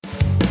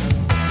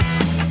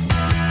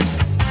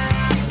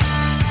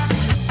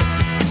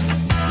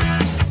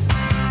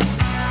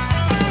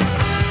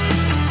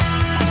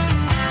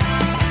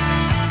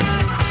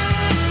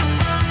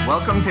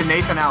Welcome to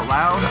Nathan Out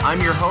Loud.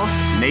 I'm your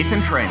host,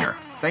 Nathan Trainer.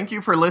 Thank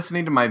you for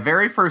listening to my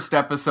very first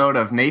episode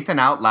of Nathan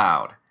Out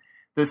Loud.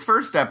 This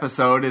first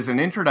episode is an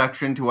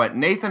introduction to what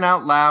Nathan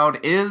Out Loud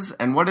is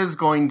and what is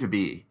going to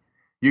be.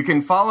 You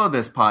can follow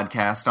this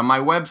podcast on my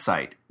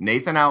website,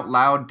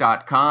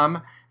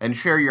 nathanoutloud.com, and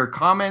share your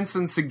comments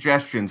and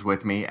suggestions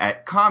with me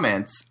at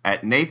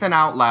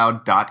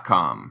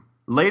comments@nathanoutloud.com.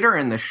 Later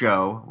in the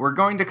show, we're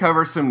going to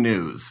cover some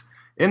news.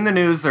 In the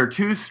news, there are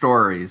two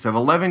stories of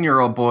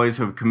 11-year-old boys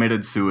who have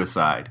committed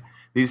suicide.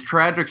 These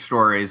tragic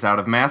stories out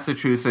of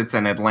Massachusetts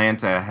and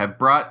Atlanta have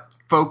brought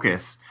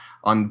focus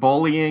on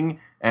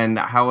bullying and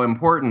how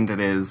important it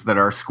is that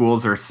our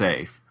schools are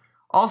safe.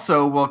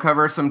 Also, we'll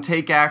cover some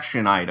take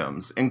action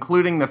items,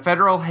 including the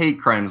federal hate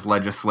crimes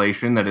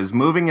legislation that is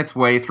moving its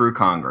way through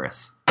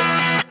Congress.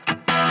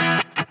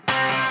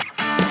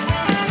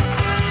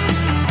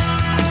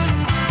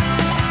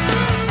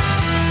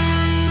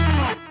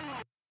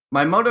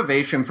 My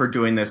motivation for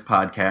doing this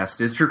podcast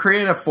is to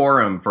create a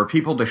forum for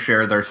people to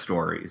share their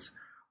stories.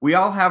 We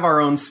all have our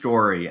own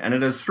story, and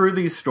it is through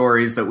these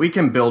stories that we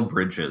can build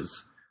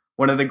bridges.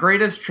 One of the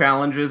greatest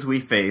challenges we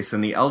face in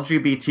the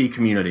LGBT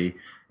community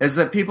is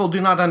that people do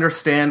not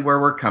understand where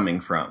we're coming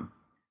from.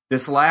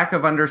 This lack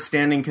of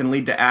understanding can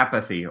lead to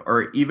apathy,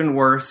 or even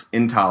worse,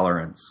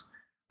 intolerance.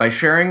 By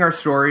sharing our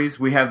stories,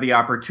 we have the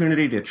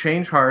opportunity to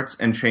change hearts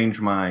and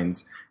change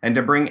minds, and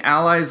to bring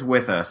allies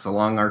with us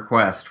along our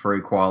quest for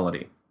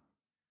equality.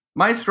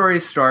 My story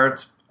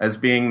starts as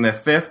being the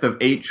fifth of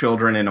 8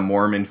 children in a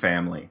Mormon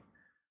family.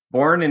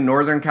 Born in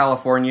Northern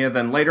California,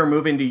 then later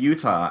moving to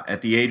Utah at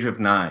the age of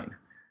 9.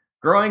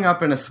 Growing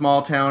up in a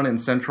small town in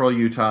central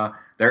Utah,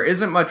 there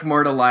isn't much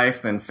more to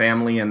life than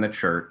family and the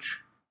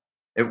church.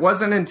 It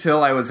wasn't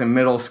until I was in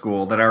middle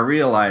school that I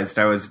realized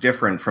I was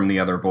different from the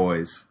other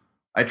boys.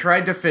 I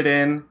tried to fit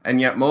in, and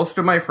yet most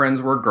of my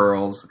friends were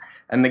girls,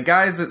 and the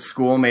guys at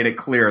school made it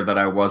clear that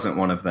I wasn't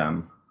one of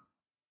them.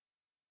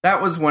 That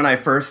was when I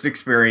first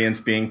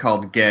experienced being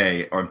called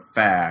gay or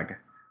fag.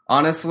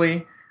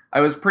 Honestly,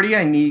 I was pretty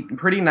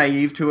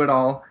naive to it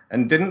all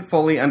and didn't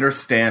fully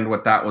understand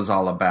what that was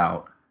all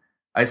about.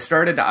 I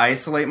started to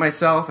isolate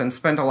myself and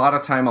spent a lot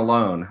of time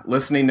alone,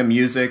 listening to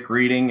music,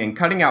 reading, and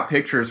cutting out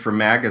pictures from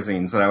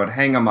magazines that I would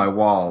hang on my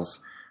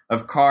walls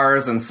of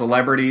cars and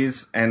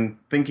celebrities, and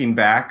thinking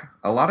back,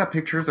 a lot of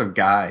pictures of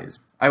guys.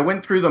 I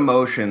went through the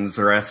motions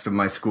the rest of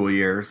my school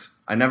years.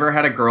 I never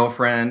had a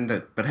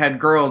girlfriend, but had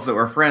girls that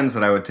were friends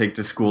that I would take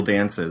to school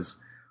dances.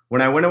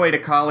 When I went away to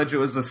college, it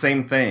was the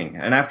same thing,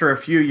 and after a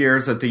few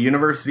years at the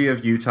University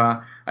of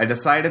Utah, I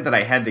decided that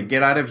I had to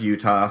get out of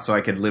Utah so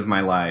I could live my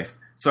life.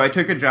 So I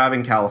took a job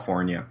in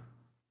California.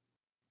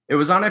 It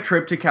was on a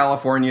trip to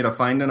California to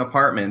find an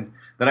apartment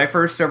that I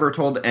first ever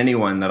told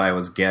anyone that I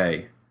was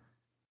gay.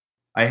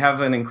 I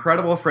have an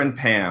incredible friend,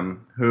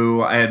 Pam,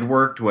 who I had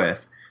worked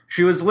with.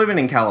 She was living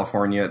in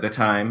California at the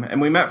time,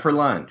 and we met for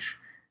lunch.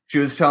 She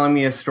was telling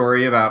me a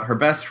story about her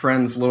best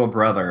friend's little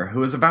brother, who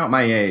was about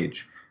my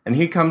age, and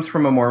he comes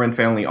from a Mormon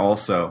family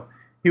also.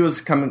 He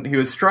was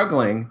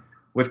struggling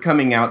with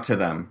coming out to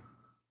them.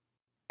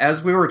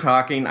 As we were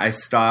talking, I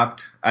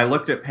stopped, I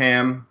looked at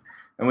Pam,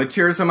 and with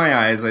tears in my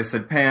eyes, I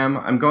said, "Pam,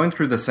 I'm going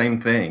through the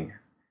same thing."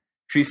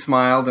 She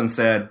smiled and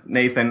said,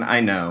 "Nathan, I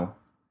know."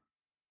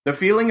 The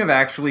feeling of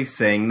actually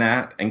saying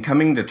that and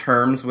coming to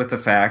terms with the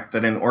fact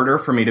that in order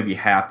for me to be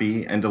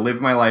happy and to live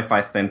my life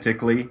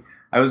authentically,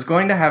 I was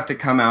going to have to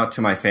come out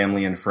to my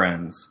family and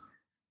friends.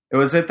 It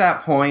was at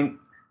that point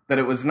that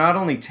it was not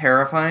only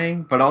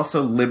terrifying, but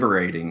also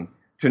liberating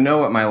to know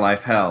what my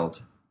life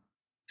held.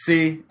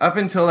 See, up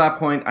until that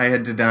point, I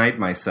had denied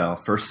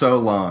myself for so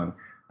long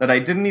that I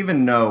didn't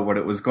even know what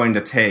it was going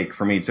to take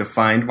for me to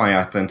find my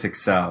authentic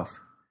self.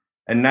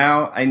 And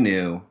now I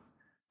knew.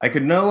 I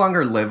could no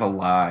longer live a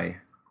lie.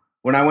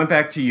 When I went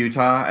back to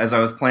Utah, as I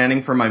was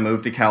planning for my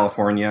move to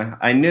California,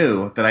 I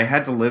knew that I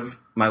had to live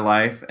my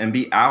life and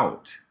be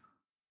out.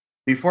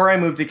 Before I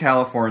moved to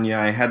California,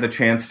 I had the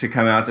chance to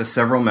come out to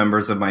several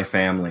members of my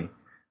family.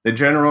 The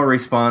general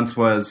response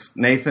was,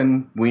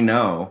 "Nathan, we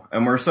know,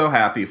 and we're so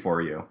happy for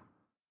you."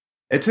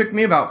 It took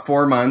me about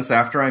 4 months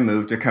after I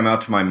moved to come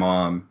out to my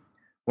mom.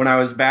 When I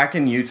was back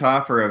in Utah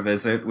for a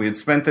visit, we had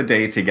spent the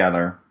day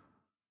together.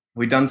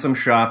 We'd done some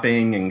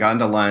shopping and gone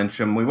to lunch,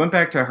 and we went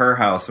back to her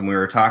house and we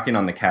were talking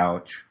on the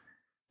couch.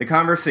 The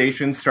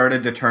conversation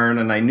started to turn,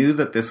 and I knew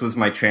that this was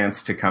my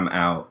chance to come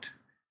out.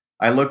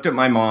 I looked at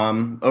my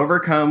mom,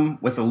 overcome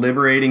with a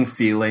liberating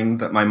feeling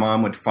that my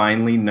mom would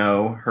finally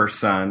know her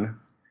son.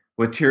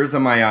 With tears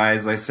in my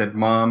eyes, I said,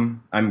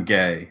 "Mom, I'm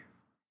gay."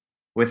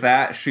 With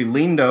that, she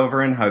leaned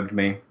over and hugged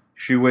me.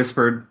 She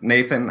whispered,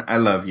 "Nathan, I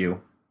love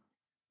you."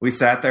 We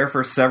sat there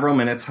for several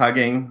minutes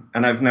hugging,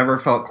 and I've never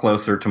felt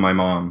closer to my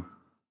mom.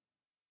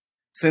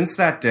 Since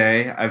that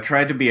day, I've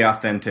tried to be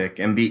authentic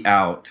and be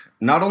out,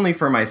 not only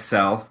for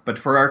myself, but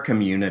for our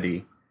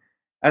community.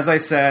 As I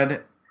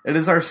said, it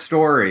is our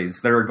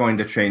stories that are going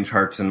to change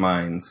hearts and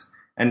minds.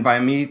 And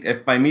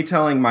if by me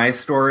telling my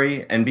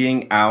story and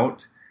being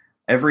out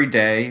every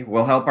day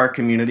will help our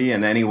community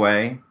in any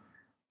way,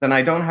 then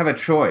I don't have a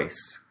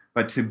choice.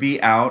 but to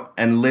be out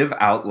and live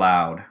out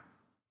loud.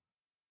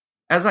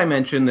 As I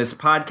mentioned, this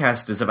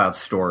podcast is about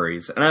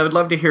stories, and I would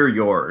love to hear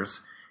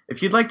yours.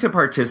 If you'd like to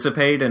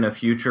participate in a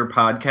future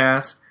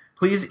podcast,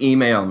 please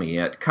email me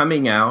at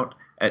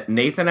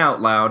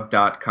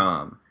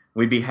comingout@nathanoutloud.com.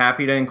 We'd be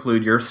happy to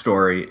include your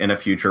story in a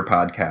future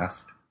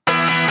podcast.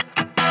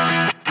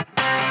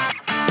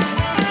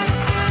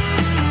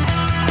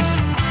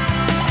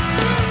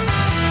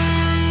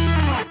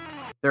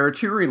 There are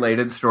two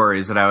related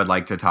stories that I would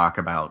like to talk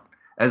about.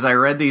 As I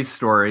read these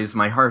stories,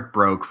 my heart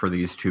broke for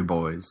these two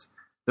boys.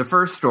 The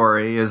first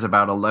story is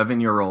about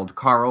 11-year-old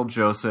Carl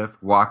Joseph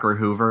Walker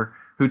Hoover,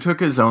 who took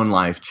his own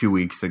life 2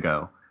 weeks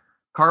ago.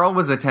 Carl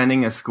was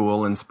attending a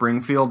school in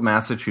Springfield,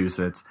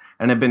 Massachusetts,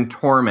 and had been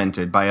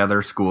tormented by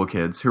other school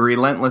kids who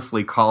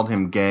relentlessly called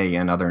him gay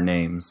and other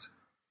names.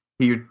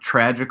 He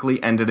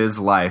tragically ended his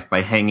life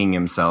by hanging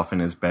himself in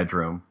his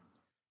bedroom.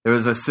 There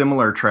was a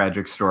similar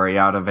tragic story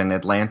out of an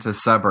Atlanta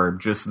suburb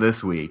just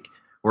this week,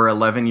 where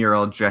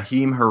 11-year-old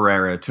Jaheim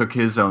Herrera took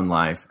his own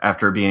life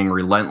after being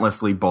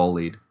relentlessly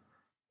bullied.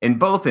 In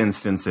both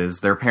instances,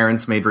 their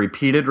parents made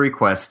repeated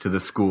requests to the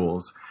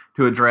schools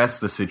to address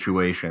the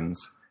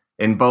situations.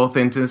 In both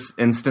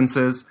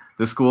instances,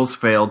 the schools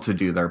failed to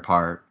do their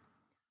part.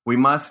 We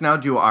must now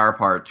do our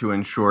part to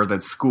ensure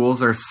that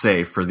schools are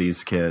safe for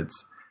these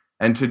kids.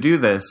 And to do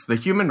this, the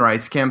Human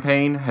Rights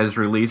Campaign has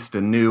released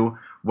a new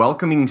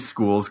Welcoming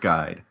Schools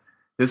Guide.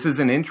 This is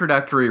an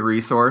introductory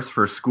resource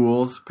for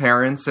schools,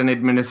 parents, and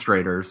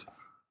administrators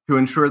to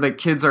ensure that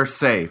kids are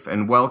safe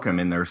and welcome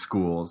in their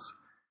schools.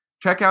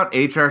 Check out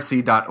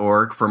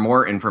hrc.org for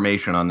more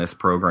information on this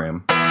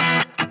program.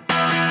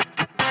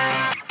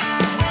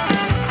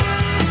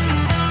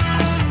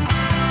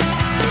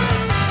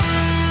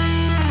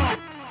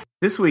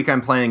 This week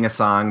I'm playing a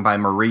song by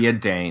Maria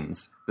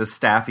Danes, the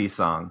Staffy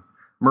Song.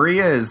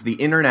 Maria is the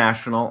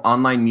International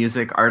Online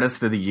Music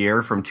Artist of the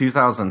Year from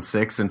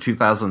 2006 and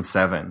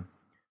 2007.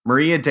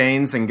 Maria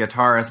Danes and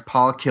guitarist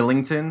Paul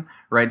Killington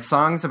write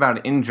songs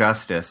about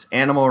injustice,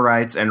 animal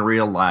rights, and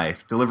real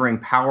life, delivering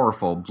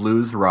powerful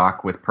blues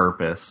rock with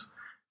purpose.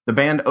 The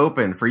band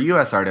opened for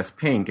U.S. artist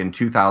Pink in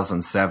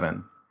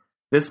 2007.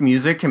 This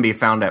music can be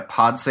found at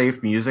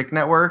Podsafe Music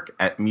Network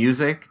at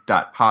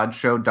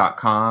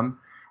music.podshow.com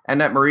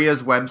and at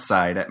Maria's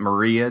website at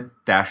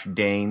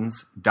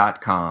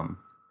maria-danes.com.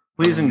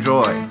 Please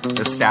enjoy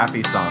the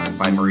Staffy Song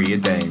by Maria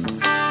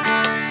Danes.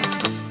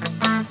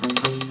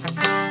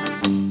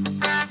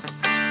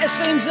 It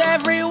seems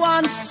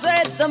everyone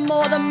said the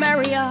more the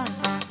merrier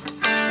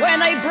when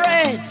they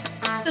bred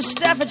the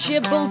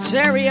Staffordshire Bull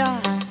Terrier.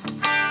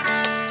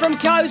 From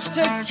coast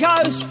to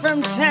coast,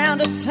 from town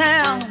to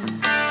town,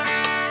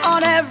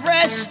 on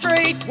every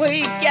street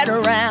we get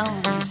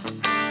around.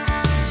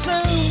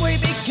 Soon we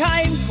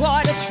became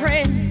quite a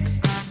trend.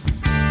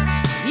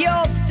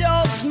 Your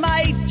dogs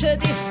made to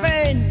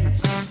defend,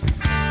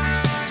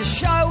 to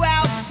show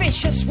how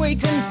vicious we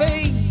can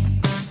be.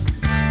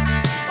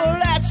 Well,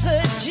 that's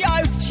a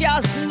joke,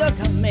 just look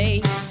at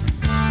me.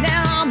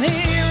 Now I'm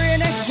here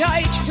in a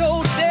cage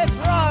called Death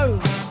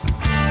Row.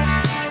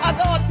 I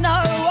got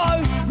no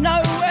hope,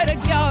 nowhere to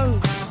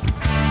go,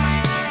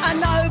 and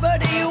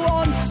nobody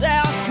wants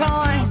our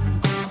kind.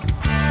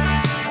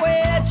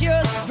 We're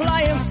just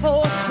playing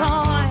for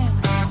time.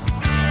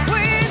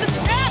 We're the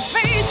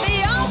Staffies,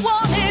 the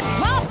unwanted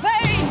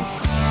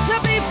puppies. To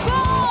be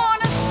born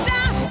a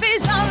Staff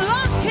is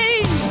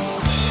unlucky.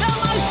 The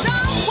most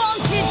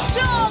unwanted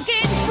dog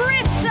in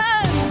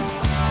Britain.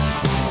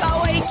 But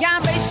we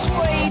can be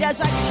sweet as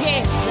a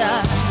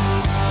kitten.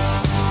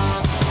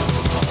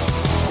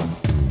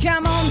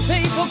 Come on,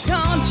 people,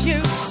 can't you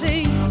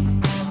see?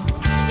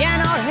 You're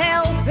not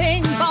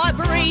helping by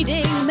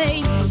breeding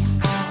me.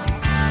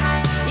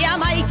 You're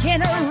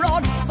making a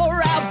rod for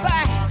our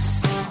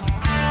backs.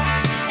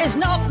 It's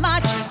not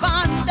much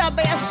fun to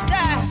be a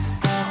Staff.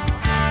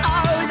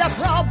 Oh, the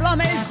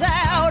problem is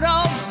out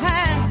of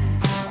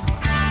hand.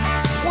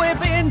 We're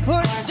being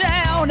put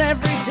down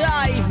every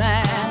day,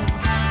 man.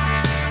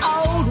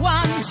 Old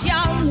ones,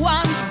 young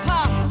ones,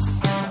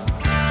 pups.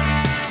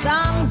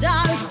 Some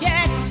don't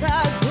get to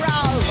grow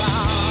up.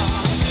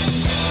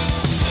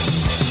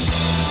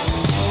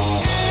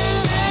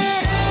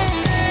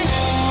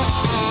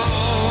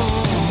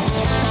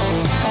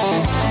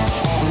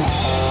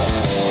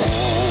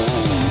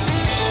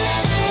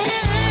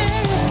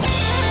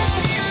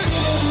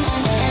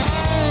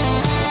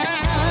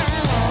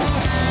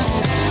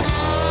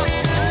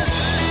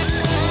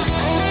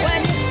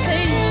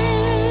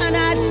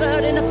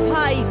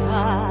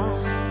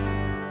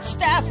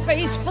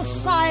 Staffies for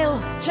sale,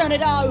 turn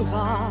it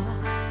over.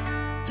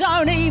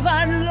 Don't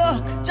even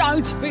look,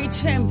 don't be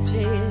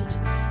tempted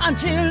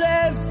until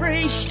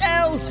every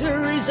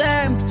shelter is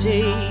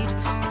emptied.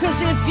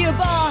 'Cause if you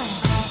buy,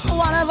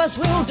 one of us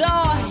will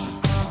die.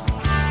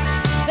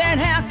 Then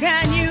how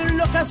can you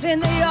look us in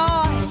the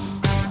eye?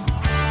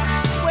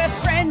 We're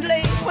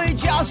friendly, we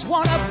just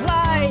wanna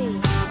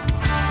play.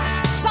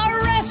 So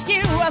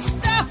rescue a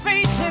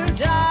Staffy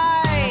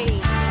today.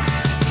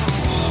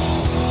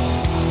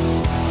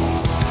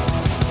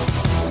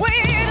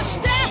 We're the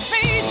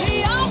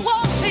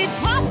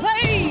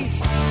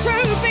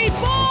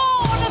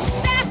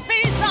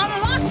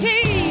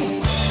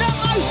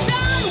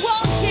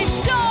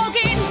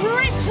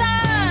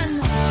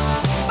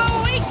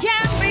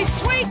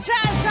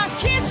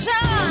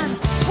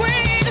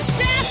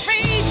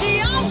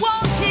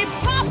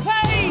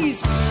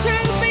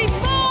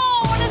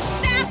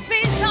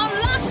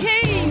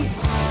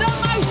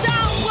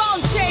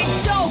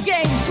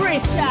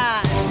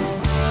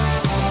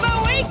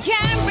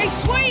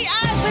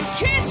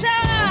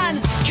Kitten!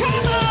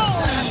 Come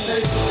on!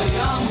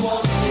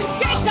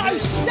 Get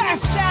those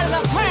staffs out of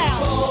the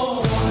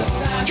pound!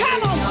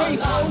 Come on,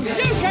 people!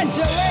 You can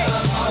do it!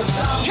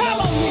 Come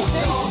on,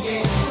 missus!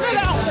 Look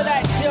after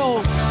that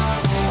dog!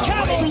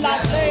 Come on,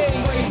 lovely!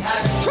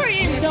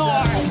 Treat him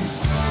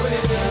nice!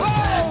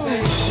 Whoa!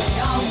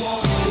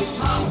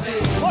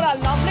 What a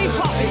lovely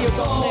puppy you've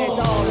got there,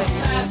 darling!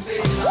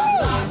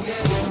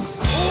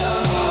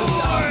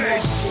 Oi,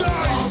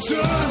 Satan!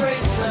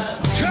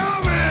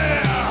 Come here!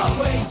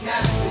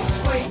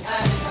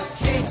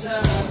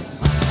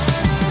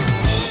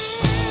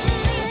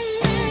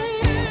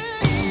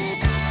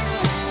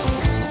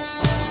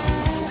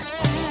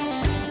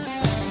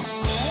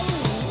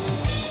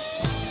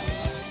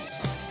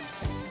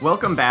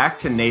 Welcome back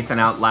to Nathan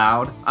Out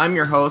Loud. I'm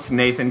your host,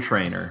 Nathan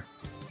Trainer.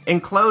 In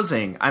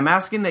closing, I'm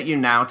asking that you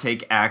now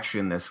take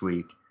action this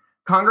week.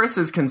 Congress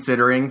is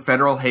considering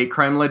federal hate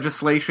crime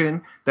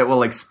legislation that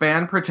will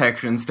expand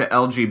protections to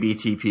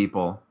LGBT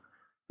people.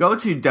 Go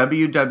to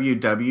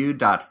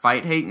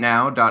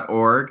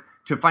www.fighthatenow.org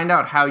to find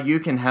out how you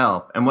can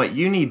help and what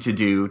you need to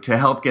do to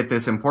help get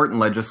this important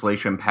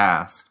legislation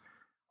passed.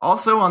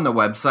 Also on the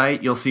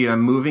website, you'll see a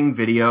moving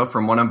video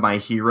from one of my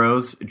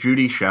heroes,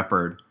 Judy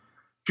Shepard.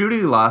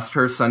 Judy lost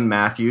her son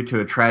Matthew to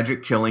a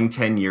tragic killing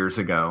 10 years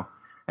ago,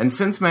 and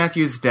since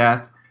Matthew's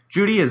death,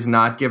 Judy has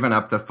not given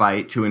up the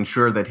fight to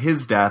ensure that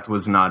his death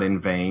was not in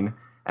vain,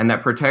 and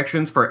that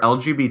protections for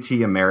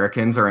LGBT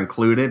Americans are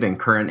included in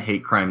current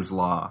hate crimes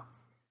law.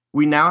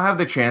 We now have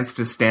the chance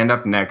to stand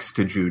up next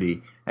to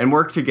Judy and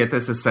work to get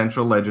this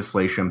essential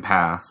legislation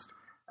passed.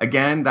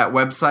 Again, that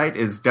website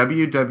is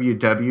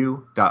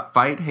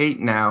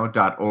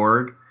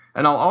www.fighthatenow.org,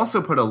 and I'll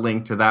also put a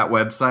link to that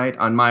website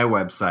on my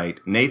website,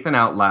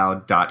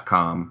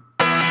 nathanoutloud.com.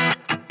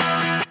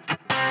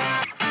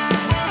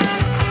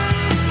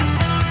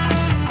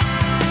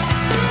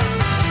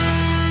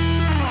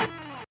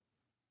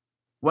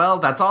 Well,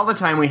 that's all the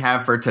time we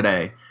have for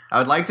today. I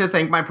would like to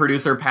thank my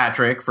producer,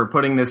 Patrick, for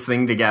putting this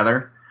thing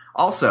together.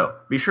 Also,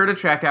 be sure to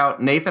check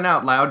out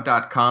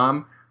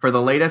nathanoutloud.com for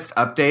the latest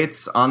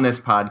updates on this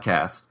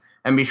podcast.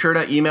 And be sure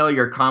to email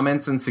your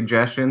comments and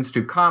suggestions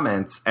to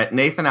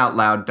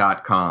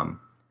comments@nathanoutloud.com.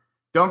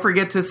 Don't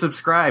forget to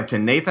subscribe to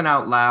Nathan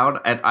Out Loud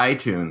at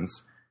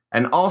iTunes.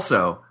 And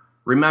also,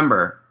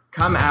 remember,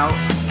 come out,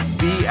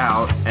 be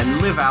out,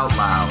 and live out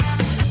loud.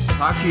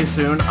 Talk to you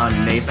soon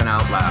on Nathan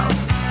Out Loud.